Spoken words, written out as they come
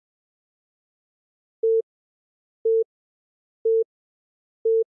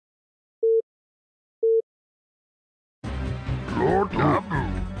Lord Dabu,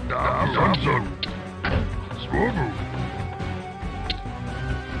 Dabu, Swobu.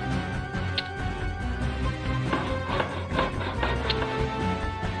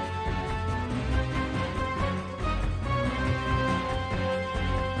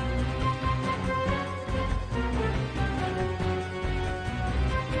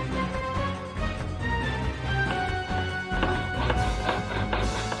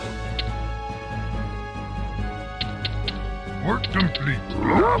 Work complete.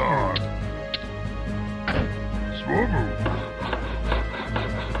 Trogallart. Swobu.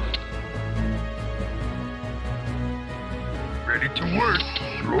 Ready to work.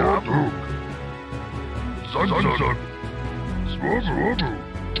 Dabu. Sun. Swobu.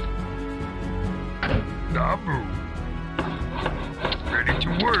 Dabu. Ready to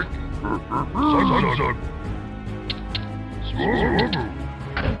work. Sun. Swobu.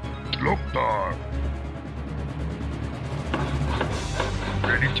 Loktar.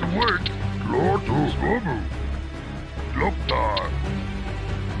 Ready to work. Lord Swobu. Loktar.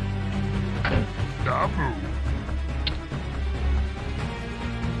 Dabu.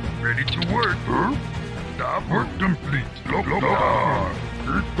 Ready to work. Dabu. Work complete. Loktar.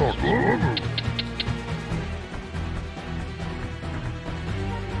 Swobu.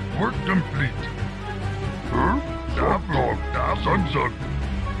 Work complete. Dabu. Sun.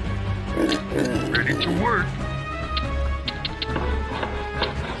 Ready to work.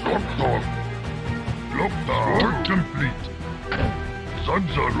 Loktar. Work complete.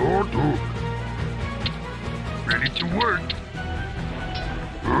 Sunza Lord Hook. Ready to work.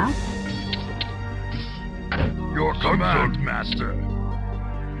 Your command, Master.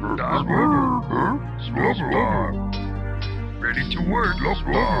 Dabu. Loktar. Ready to work.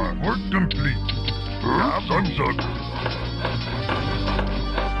 Loktar. Work complete. Sunza.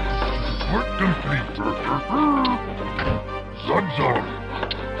 Work complete. Sunza.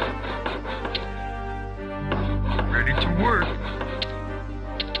 Ready to work.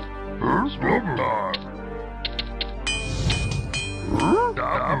 Loktar.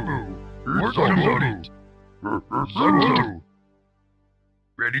 Dabu. Work complete. Sunzu.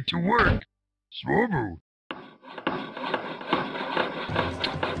 Ready to work. Swobu.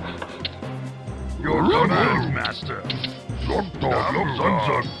 Your command, Master. Sunzu.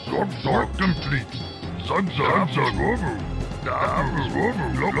 Work complete. Sunzu. Swobu. Dabu. Swobu.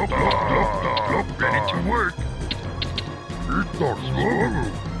 Loktar. Ready to work. Swobu.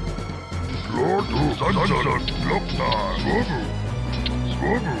 Lord Sunzu. Loktar.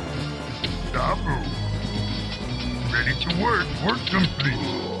 Swobu. Dabu. Ready to work. Work complete.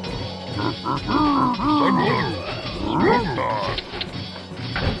 Sunzu. Loktar.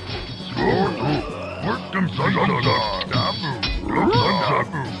 Swobu. Work complete. Dabu.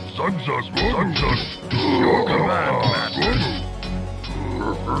 Sunzu. Your command, Master.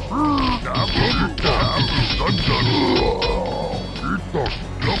 Dabu. Sunzu.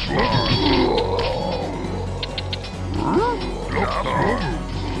 Loktar.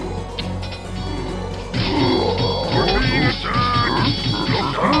 We're being attacked.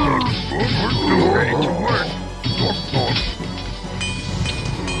 Loktar. Ready to work.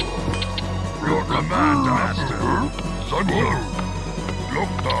 Your command, Master. Sunzu.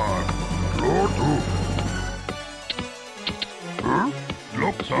 Loktar. Lord Hook.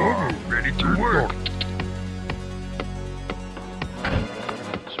 Loktar. Ready to work.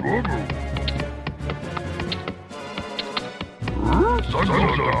 Swobu.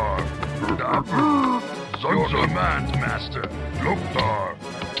 Sunzu. Dabu. Your command, Master. Loktar.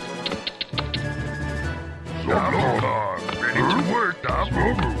 Loktar. Ready to work. Dabu.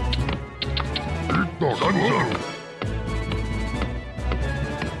 Sunzu.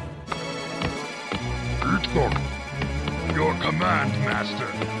 Your command, Master.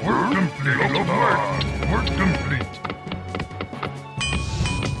 Work complete. Work complete.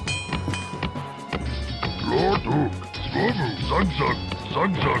 Lord Hook. Swobu. Sunzu.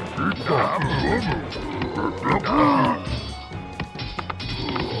 Dabu. Swobu. Loktar.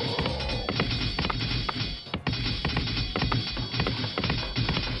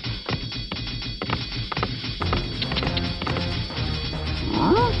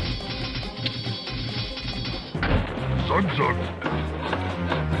 Sunzu.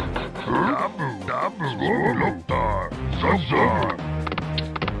 Dabu. Loktar. Sunzu.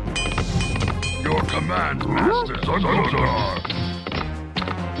 Your command, Master. Sunzu.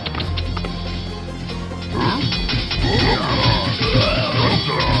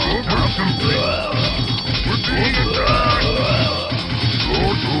 We're being attacked.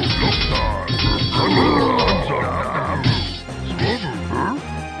 Lord Loktar.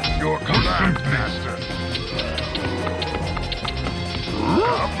 Your command, Master.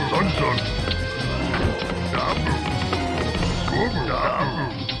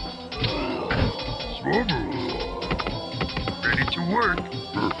 Ready to work.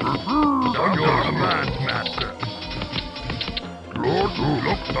 On your command, Master.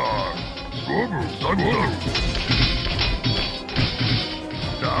 Trogallart. Sunset.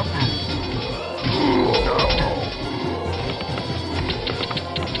 Dabu.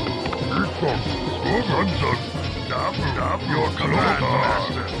 Sunset. Dabu. Your command,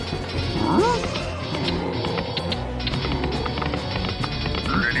 Master.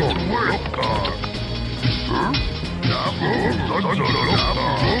 Ready to work.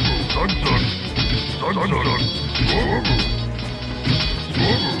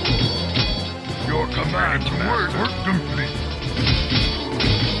 Your command to work complete.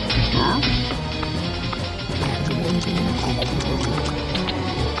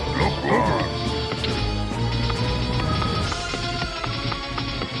 Look on.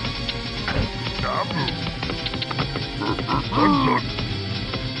 Dabu. Sunset.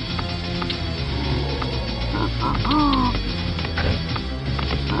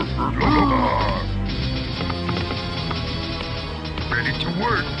 Trogallart. Ready to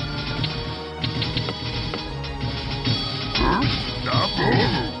work. Dabu.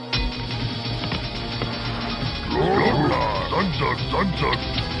 Trogallart.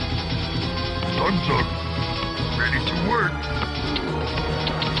 Sunset. Ready to work.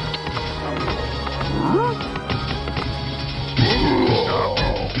 Dabu.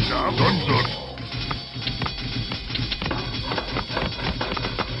 Sunset.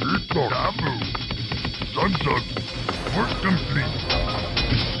 Dabu. Sunset. Work complete.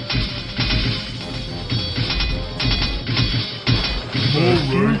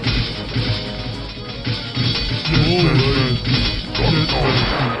 Alright.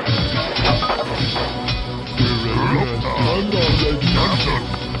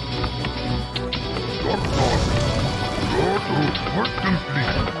 Work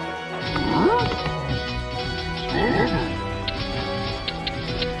complete.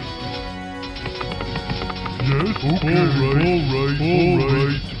 Yes, okay.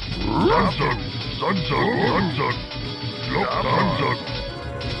 Alright. Sunset. Sunset. Dabu.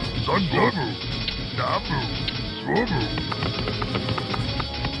 Dabu. Sunset. Yes, alright.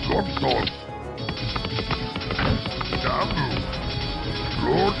 Yes, alright. Work complete.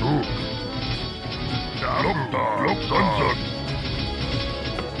 Dabu. Sunset.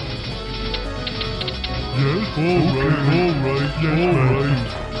 Ready to work.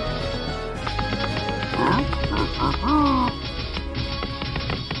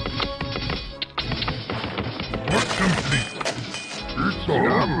 Work complete.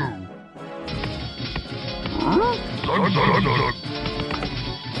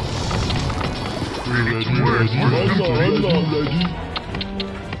 Ready.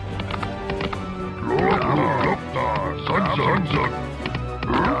 Sunset. Sunset.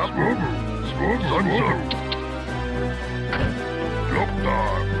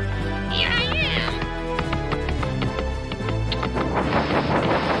 Here I am.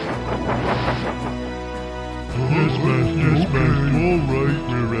 Yes, man. Alright.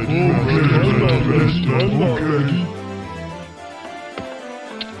 We're ready. I'm not ready.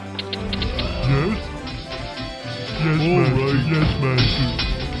 Yes? Yes, alright. Yes, master.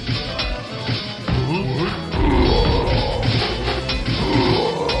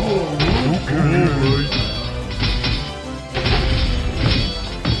 Okay. Alright.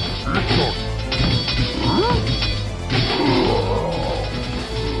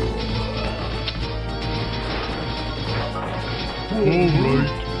 Alright.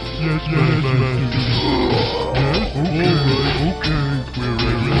 Yes, master. Yes, okay. We're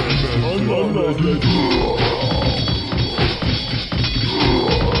ready, master. I'm ready.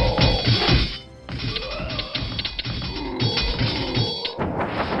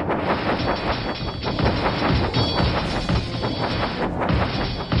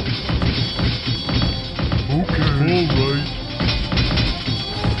 Alright.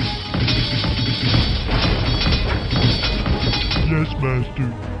 Yes, master.